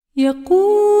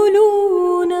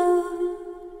يقولون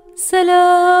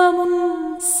سلام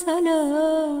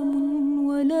سلام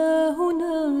ولا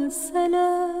هنا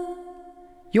سلام.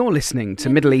 You're listening to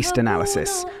Middle East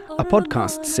Analysis, a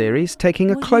podcast series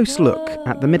taking a close look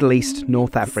at the Middle East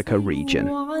North Africa region.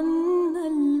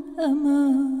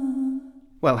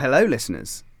 Well, hello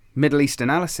listeners. Middle East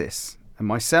Analysis, and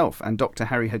myself and Dr.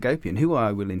 Harry Hagopian, who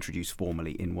I will introduce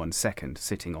formally in 1 second,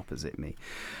 sitting opposite me.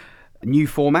 A new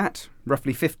format,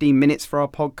 roughly 15 minutes for our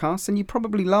podcast, and you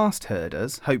probably last heard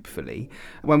us, hopefully,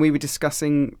 when we were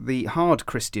discussing the hard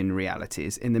Christian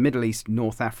realities in the Middle East,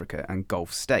 North Africa and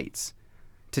Gulf states.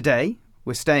 Today,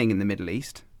 we're staying in the Middle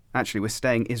East. Actually, we're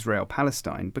staying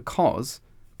Israel-Palestine because,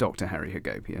 Dr. Harry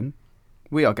Hagopian,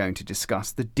 we are going to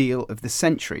discuss the deal of the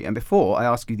century. And before I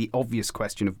ask you the obvious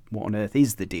question of what on earth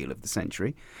is the deal of the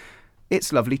century,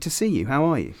 it's lovely to see you. How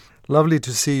are you? Lovely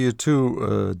to see you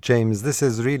too, James. This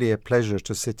is really a pleasure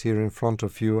to sit here in front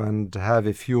of you and have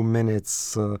a few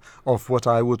minutes of what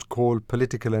I would call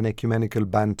political and ecumenical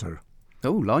banter.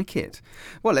 Oh, like it.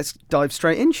 Well, let's dive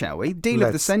straight in, shall we? Deal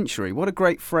of the century. What a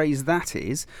great phrase that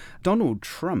is. Donald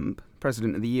Trump,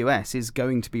 President of the US, is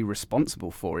going to be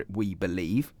responsible for it, we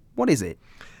believe. What is it?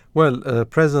 Well,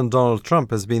 President Donald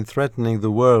Trump has been threatening the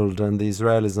world and the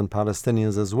Israelis and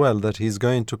Palestinians as well that he's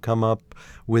going to come up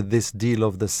with this deal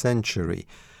of the century.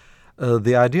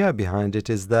 The idea behind it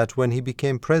is that when he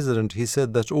became president, he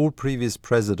said that all previous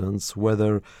presidents,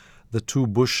 whether the two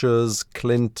Bushes,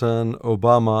 Clinton,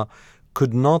 Obama,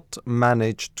 could not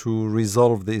manage to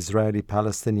resolve the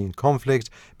Israeli-Palestinian conflict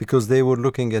because they were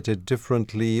looking at it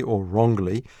differently or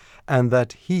wrongly, and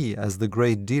that he, as the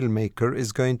great deal maker,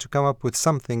 is going to come up with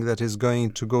something that is going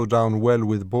to go down well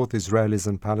with both Israelis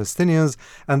and Palestinians,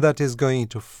 and that is going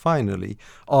to finally,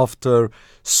 after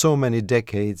so many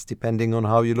decades, depending on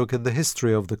how you look at the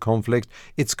history of the conflict,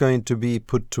 it's going to be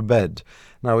put to bed.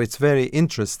 Now, it's very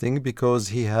interesting because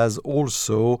he has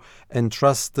also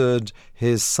entrusted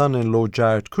his son-in-law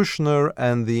Jared Kushner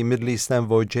and the Middle East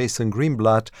envoy Jason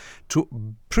Greenblatt to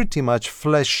pretty much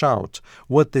flesh out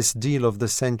what this deal of the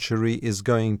century is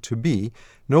going to be.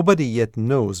 Nobody yet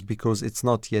knows because it's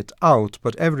not yet out,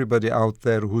 but everybody out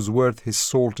there who's worth his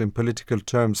salt in political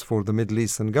terms for the Middle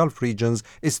East and Gulf regions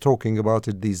is talking about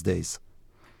it these days.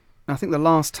 I think the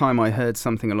last time I heard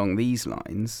something along these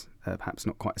lines, perhaps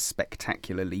not quite as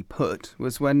spectacularly put,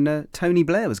 was when Tony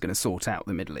Blair was going to sort out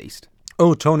the Middle East.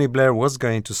 Oh, Tony Blair was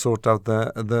going to sort out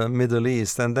the Middle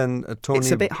East, and then Tony...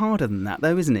 It's a bit harder than that,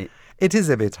 though, isn't it? It is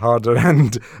a bit harder,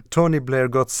 and Tony Blair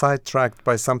got sidetracked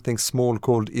by something small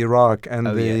called Iraq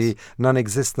and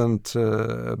non-existent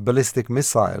ballistic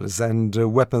missiles and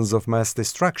weapons of mass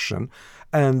destruction.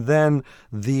 And then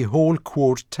the whole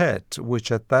quartet,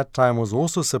 which at that time was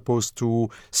also supposed to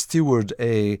steward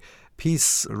a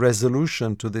peace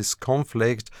resolution to this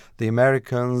conflict, the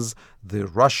Americans, the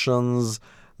Russians,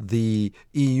 the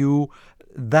EU,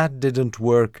 that didn't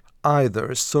work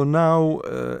either. So now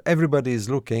everybody is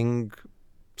looking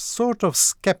sort of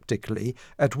skeptically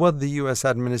at what the US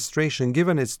administration,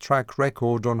 given its track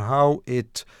record on how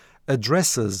it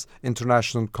addresses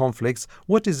international conflicts,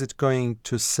 what is it going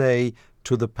to say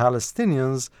to the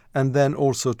Palestinians and then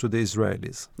also to the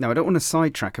Israelis? Now, I don't want to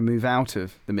sidetrack and move out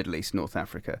of the Middle East, North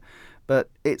Africa, but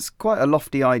it's quite a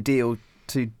lofty ideal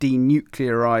to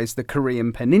denuclearize the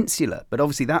Korean Peninsula, but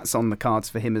obviously that's on the cards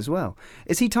for him as well.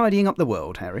 Is he tidying up the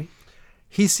world, Harry?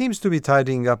 He seems to be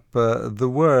tidying up the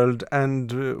world,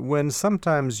 and when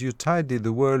sometimes you tidy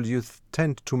the world, you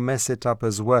tend to mess it up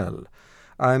as well.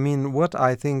 I mean, what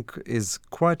I think is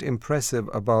quite impressive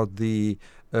about the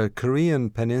Korean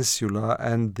Peninsula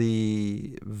and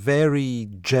the very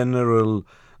general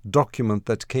document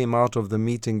that came out of the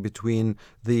meeting between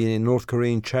the North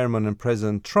Korean chairman and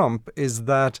President Trump is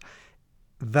that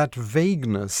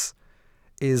vagueness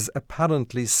is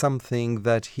apparently something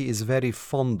that he is very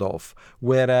fond of,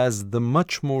 whereas the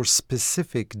much more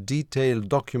specific, detailed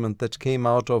document that came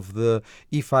out of the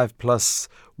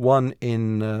E5+1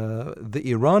 in the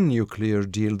Iran nuclear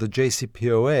deal, the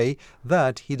JCPOA,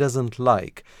 that he doesn't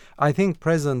like. I think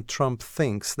President Trump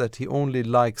thinks that he only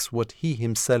likes what he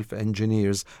himself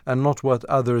engineers and not what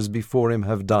others before him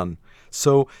have done.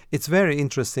 So it's very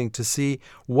interesting to see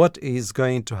what is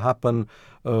going to happen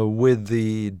with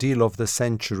the deal of the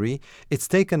century. It's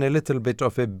taken a little bit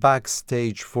of a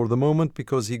backstage for the moment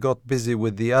because he got busy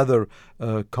with the other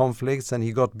conflicts and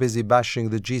he got busy bashing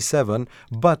the G7,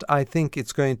 but I think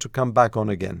it's going to come back on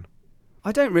again.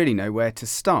 I don't really know where to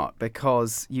start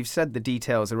because you've said the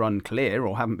details are unclear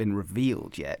or haven't been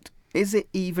revealed yet. Is it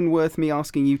even worth me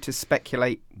asking you to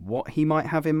speculate what he might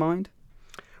have in mind?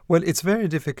 Well, it's very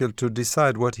difficult to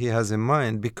decide what he has in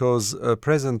mind because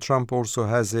President Trump also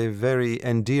has a very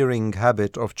endearing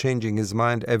habit of changing his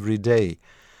mind every day.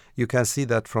 You can see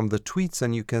that from the tweets,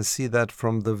 and you can see that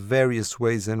from the various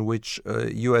ways in which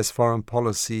U.S. foreign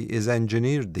policy is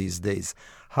engineered these days.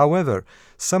 However,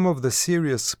 some of the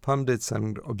serious pundits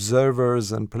and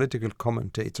observers and political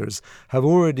commentators have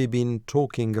already been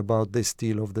talking about this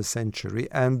deal of the century,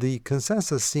 and the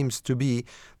consensus seems to be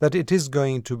that it is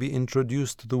going to be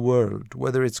introduced to the world.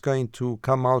 Whether it's going to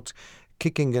come out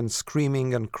kicking and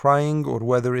screaming and crying, or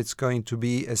whether it's going to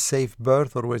be a safe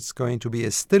birth or it's going to be a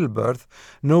stillbirth,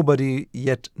 nobody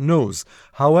yet knows.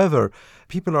 However,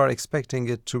 people are expecting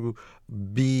it to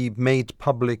be made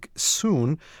public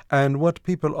soon, and what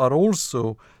people are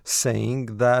also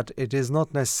saying that it is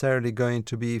not necessarily going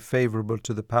to be favorable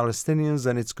to the Palestinians,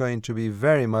 and it's going to be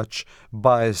very much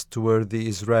biased toward the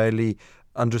Israeli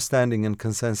understanding and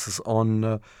consensus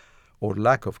on or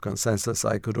lack of consensus,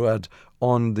 I could add,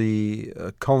 on the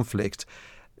conflict.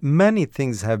 Many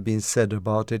things have been said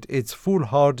about it. It's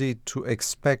foolhardy to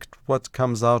expect what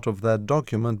comes out of that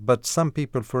document, but some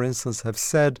people, for instance, have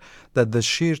said that the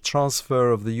sheer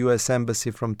transfer of the U.S. Embassy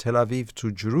from Tel Aviv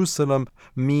to Jerusalem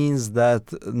means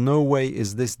that no way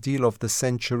is this deal of the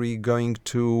century going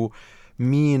to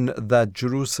mean that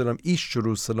Jerusalem, East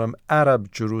Jerusalem,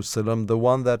 Arab Jerusalem, the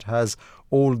one that has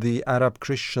all the Arab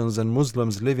Christians and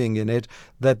Muslims living in it,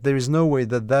 that there is no way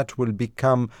that that will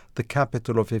become the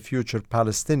capital of a future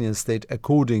Palestinian state,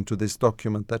 according to this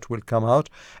document that will come out.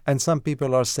 And some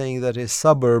people are saying that a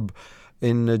suburb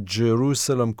in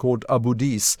Jerusalem called Abu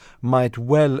Dis might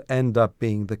well end up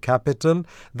being the capital.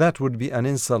 That would be an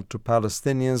insult to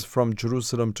Palestinians from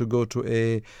Jerusalem to go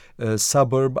to a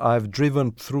suburb. I've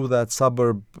driven through that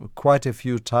suburb quite a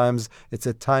few times. It's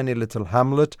a tiny little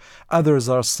hamlet. Others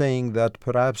are saying that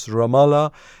perhaps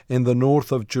Ramallah in the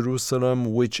north of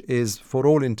Jerusalem, which is for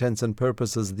all intents and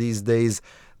purposes these days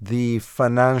the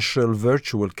financial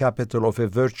virtual capital of a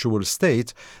virtual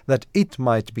state, that it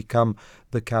might become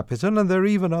the capital. And there are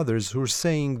even others who are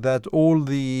saying that all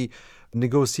the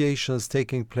negotiations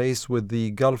taking place with the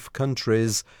Gulf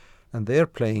countries, and they're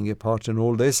playing a part in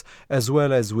all this, as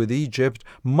well as with Egypt,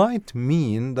 might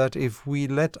mean that if we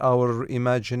let our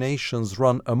imaginations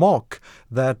run amok,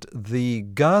 that the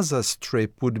Gaza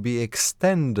Strip would be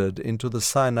extended into the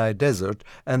Sinai Desert,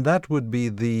 and that would be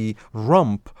the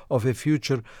rump of a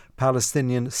future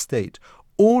Palestinian state.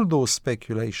 All those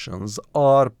speculations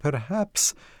are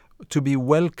perhaps to be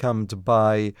welcomed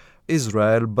by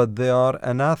Israel, but they are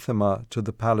anathema to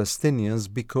the Palestinians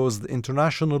because the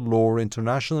international law,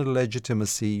 international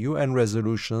legitimacy, UN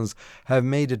resolutions have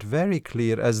made it very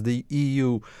clear, as the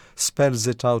EU spells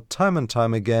it out time and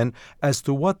time again, as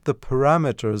to what the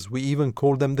parameters, we even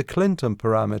call them the Clinton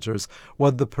parameters,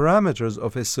 what the parameters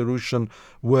of a solution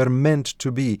were meant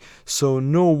to be. So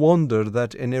no wonder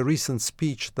that in a recent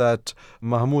speech that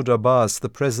Mahmoud Abbas, the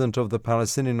president of the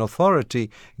Palestinian Authority,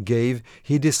 gave,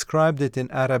 he described it in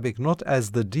Arabic not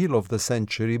as the deal of the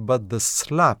century, but the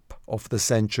slap of the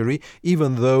century,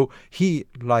 even though he,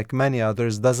 like many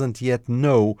others, doesn't yet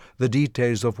know the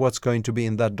details of what's going to be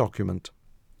in that document.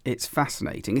 It's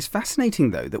fascinating. It's fascinating,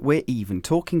 though, that we're even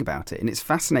talking about it. And it's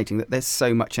fascinating that there's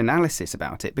so much analysis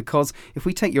about it, because if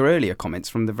we take your earlier comments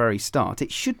from the very start,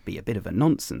 it should be a bit of a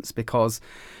nonsense because,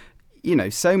 you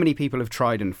know, so many people have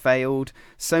tried and failed.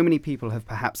 So many people have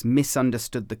perhaps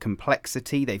misunderstood the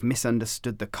complexity. They've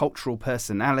misunderstood the cultural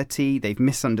personality. They've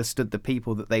misunderstood the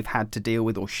people that they've had to deal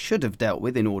with or should have dealt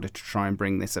with in order to try and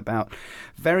bring this about.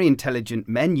 Very intelligent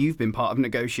men, you've been part of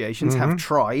negotiations, have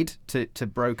tried to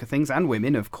broker things, and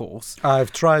women, of course.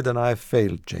 I've tried and I've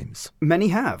failed, James. Many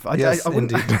have. Yes, I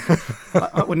wouldn't, indeed.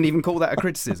 I wouldn't even call that a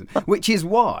criticism, which is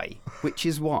why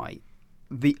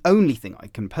the only thing I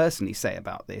can personally say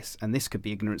about this, and this could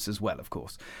be ignorance as well, of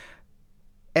course,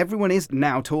 everyone is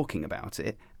now talking about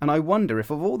it, and I wonder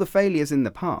if of all the failures in the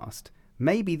past,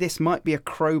 maybe this might be a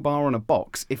crowbar on a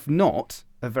box, if not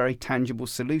a very tangible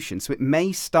solution. So it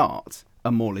may start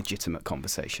a more legitimate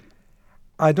conversation.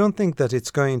 I don't think that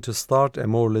it's going to start a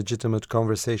more legitimate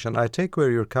conversation. I take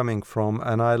where you're coming from,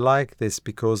 and I like this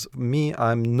because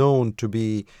I'm known to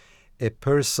be a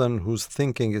person whose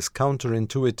thinking is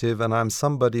counterintuitive, and I'm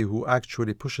somebody who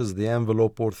actually pushes the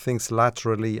envelope or thinks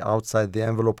laterally outside the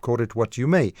envelope, call it what you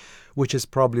may, which is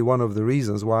probably one of the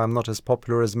reasons why I'm not as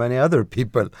popular as many other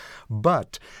people.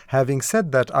 But having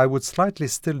said that, I would slightly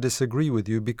still disagree with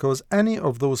you, because any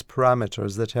of those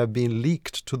parameters that have been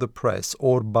leaked to the press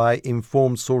or by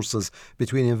informed sources,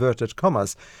 between inverted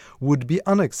commas, would be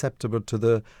unacceptable to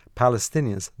the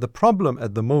Palestinians. The problem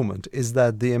at the moment is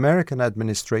that the American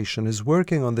administration is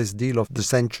working on this deal of the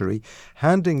century,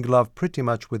 hand in glove pretty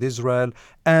much with Israel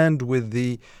and with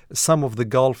some of the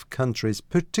Gulf countries,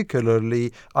 particularly,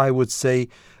 I would say,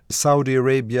 Saudi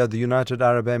Arabia, the United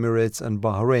Arab Emirates, and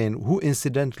Bahrain, who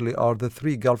incidentally are the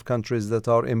three Gulf countries that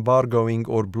are embargoing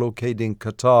or blockading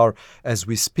Qatar as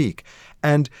we speak.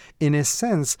 And in a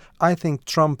sense, I think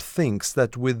Trump thinks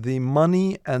that with the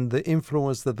money and the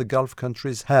influence that the Gulf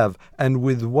countries have, and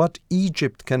with what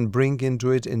Egypt can bring into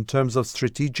it in terms of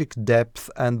strategic depth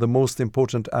and the most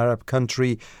important Arab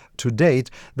country to date,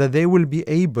 that they will be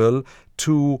able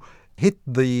to hit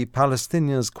the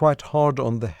Palestinians quite hard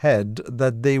on the head,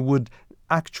 that they would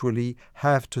actually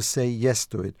have to say yes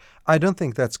to it. I don't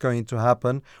think that's going to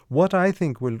happen. What I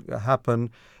think will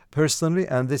happen personally,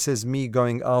 and this is me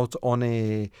going out on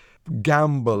a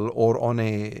gamble or on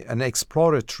an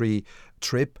exploratory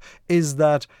trip, is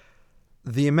that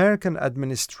the American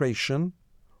administration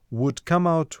would come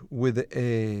out with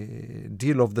a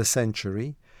deal of the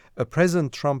century.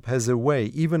 President Trump has a way,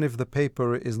 even if the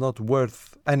paper is not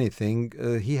worth anything,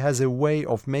 he has a way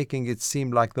of making it seem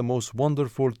like the most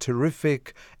wonderful,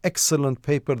 terrific, excellent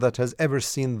paper that has ever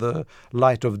seen the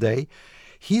light of day.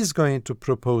 He's going to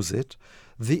propose it.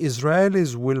 The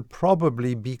Israelis will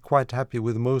probably be quite happy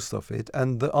with most of it.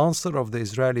 And the answer of the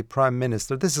Israeli prime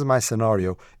minister, this is my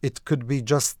scenario, it could be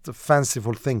just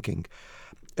fanciful thinking.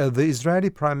 The Israeli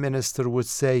prime minister would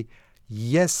say,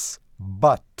 yes,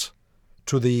 but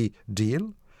to the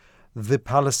deal. The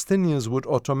Palestinians would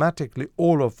automatically,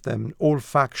 all of them, all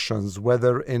factions,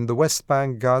 whether in the West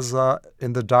Bank, Gaza,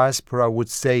 in the diaspora, would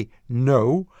say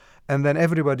no. And then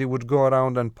everybody would go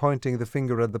around and pointing the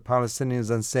finger at the Palestinians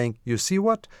and saying, you see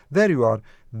what? There you are.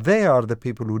 They are the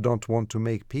people who don't want to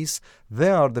make peace.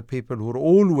 They are the people who are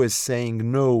always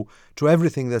saying no to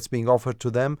everything that's being offered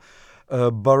to them.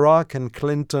 Barack and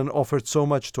Clinton offered so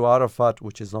much to Arafat,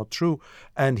 which is not true,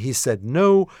 and he said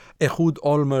no. Ehud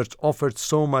Olmert offered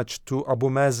so much to Abu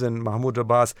Mazen, Mahmoud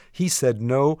Abbas, he said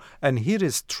no. And here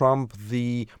is Trump,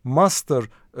 the master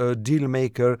deal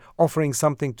maker, offering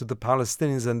something to the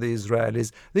Palestinians and the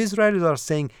Israelis. The Israelis are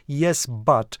saying yes,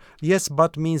 but. Yes,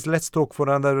 but means let's talk for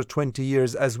another 20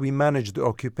 years as we manage the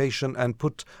occupation and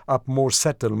put up more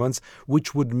settlements,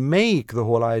 which would make the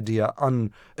whole idea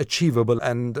unachievable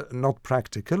and not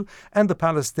practical. And the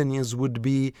Palestinians would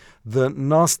be the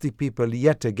nasty people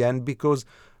yet again, because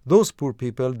those poor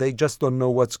people, they just don't know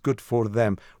what's good for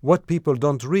them. What people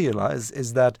don't realize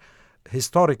is that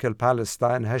historical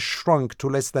Palestine has shrunk to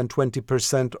less than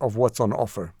 20% of what's on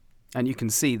offer. And you can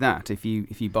see that if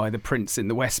you buy the prints in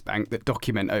the West Bank that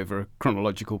document over a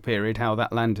chronological period how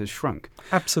that land has shrunk.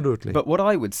 Absolutely. But what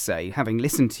I would say, having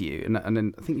listened to you, and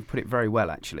I think you put it very well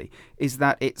actually, is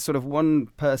that it's sort of one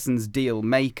person's deal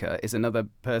maker is another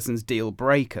person's deal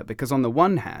breaker. Because on the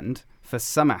one hand, for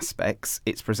some aspects,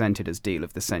 it's presented as deal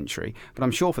of the century. But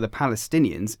I'm sure for the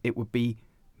Palestinians, it would be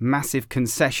massive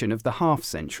concession of the half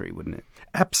century, wouldn't it?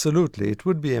 Absolutely. It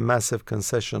would be a massive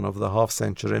concession of the half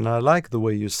century. And I like the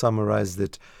way you summarized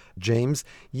it, James.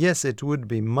 Yes, it would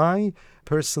be. My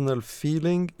personal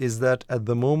feeling is that at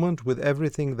the moment, with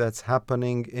everything that's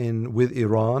happening with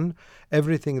Iran,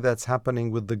 everything that's happening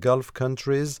with the Gulf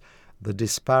countries, the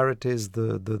disparities,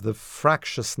 the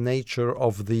fractious nature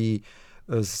of the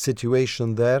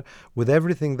situation there, with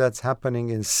everything that's happening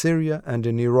in Syria and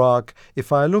in Iraq,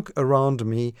 if I look around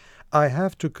me, I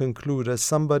have to conclude, as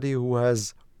somebody who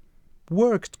has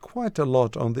worked quite a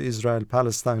lot on the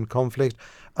Israel-Palestine conflict,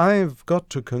 I've got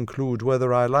to conclude,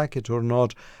 whether I like it or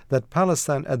not, that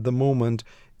Palestine at the moment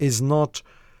is not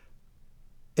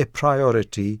a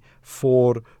priority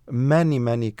for many,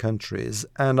 many countries.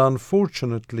 And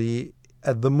unfortunately,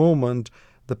 at the moment,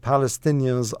 the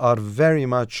Palestinians are very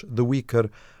much the weaker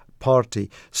party.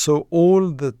 So all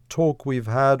the talk we've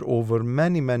had over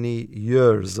many, many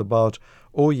years about,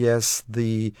 oh yes,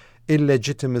 the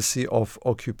illegitimacy of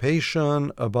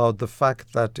occupation, about the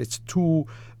fact that it's two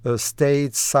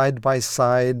states side by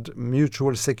side,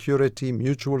 mutual security,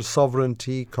 mutual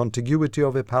sovereignty, contiguity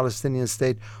of a Palestinian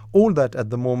state, all that at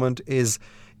the moment is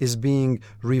being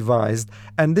revised.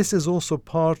 And this is also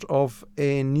part of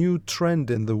a new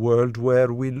trend in the world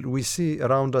where we see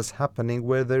around us happening,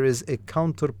 where there is a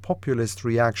counter-populist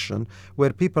reaction,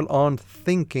 where people aren't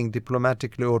thinking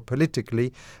diplomatically or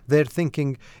politically. They're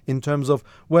thinking in terms of,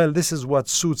 well, this is what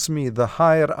suits me. The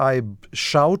higher I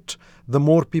shout, the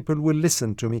more people will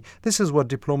listen to me. This is what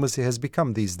diplomacy has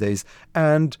become these days.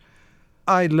 And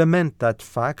I lament that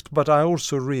fact, but I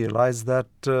also realize that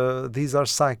these are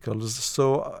cycles.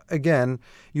 So again,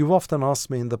 you've often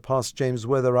asked me in the past, James,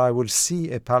 whether I will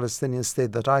see a Palestinian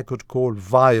state that I could call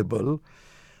viable.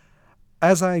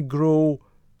 As I grow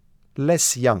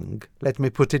less young, let me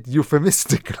put it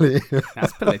euphemistically.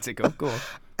 That's political, go on.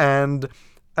 And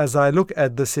as I look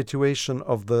at the situation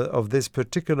of this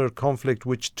particular conflict,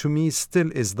 which to me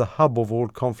still is the hub of all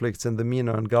conflicts in the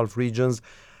MENA and Gulf regions,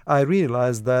 I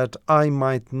realize that I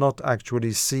might not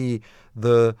actually see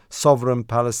the sovereign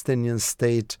Palestinian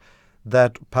state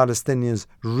that Palestinians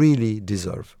really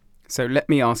deserve. So let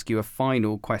me ask you a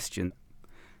final question.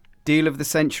 Deal of the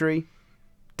century,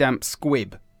 damp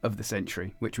squib of the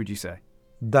century, which would you say?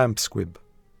 Damp squib.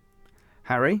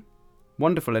 Harry,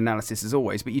 wonderful analysis as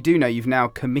always, but you do know you've now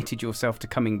committed yourself to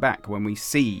coming back when we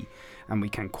see and we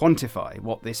can quantify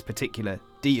what this particular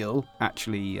deal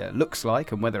actually looks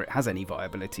like and whether it has any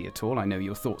viability at all. I know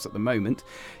your thoughts at the moment.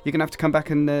 You're going to have to come back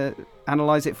and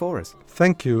analyse it for us.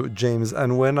 Thank you, James.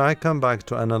 And when I come back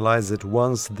to analyse it,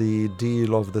 once the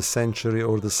deal of the century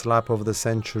or the slap of the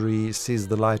century sees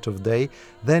the light of day,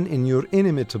 then in your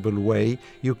inimitable way,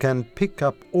 you can pick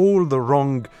up all the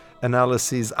wrong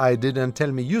analyses I did and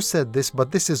tell me, you said this,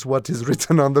 but this is what is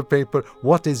written on the paper.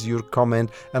 What is your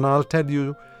comment? And I'll tell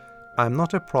you, I'm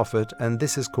not a prophet, and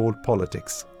this is called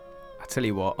politics. I tell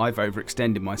you what, I've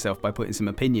overextended myself by putting some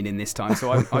opinion in this time,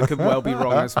 so I could well be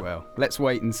wrong as well. Let's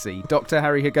wait and see. Dr.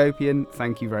 Harry Hagopian,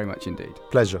 thank you very much indeed.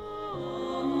 Pleasure.